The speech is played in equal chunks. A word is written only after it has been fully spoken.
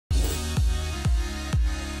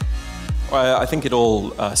Well, I think it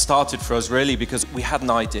all started for us really because we had an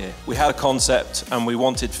idea. We had a concept and we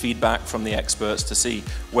wanted feedback from the experts to see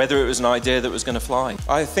whether it was an idea that was going to fly.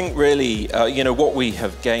 I think really, what we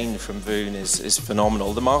have gained from VOOM is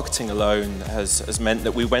phenomenal. The marketing alone has meant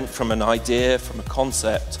that we went from an idea, from a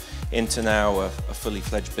concept, into now a fully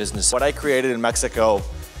fledged business. What I created in Mexico,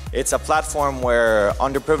 it's a platform where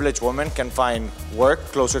underprivileged women can find work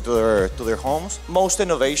closer to their homes. Most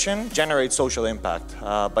innovation generates social impact.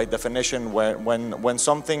 By definition, when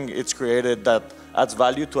something is created that adds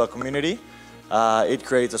value to a community, it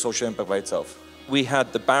creates a social impact by itself. We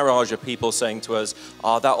had the barrage of people saying to us,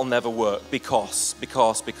 that'll never work because.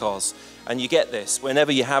 And you get this,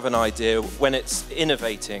 whenever you have an idea, when it's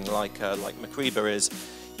innovating like MACREBUR is,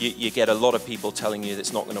 you get a lot of people telling you that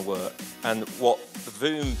it's not going to work. And what the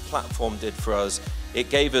VOOM platform did for us, it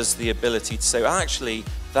gave us the ability to say, actually,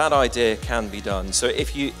 that idea can be done. So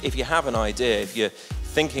if you have an idea, if you're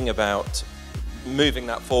thinking about moving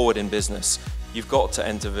that forward in business, you've got to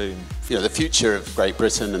enter VOOM. The future of Great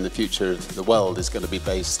Britain and the future of the world is going to be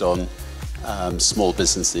based on small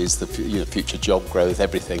businesses, the future job growth,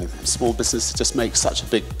 everything. Small business just makes such a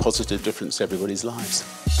big positive difference to everybody's lives.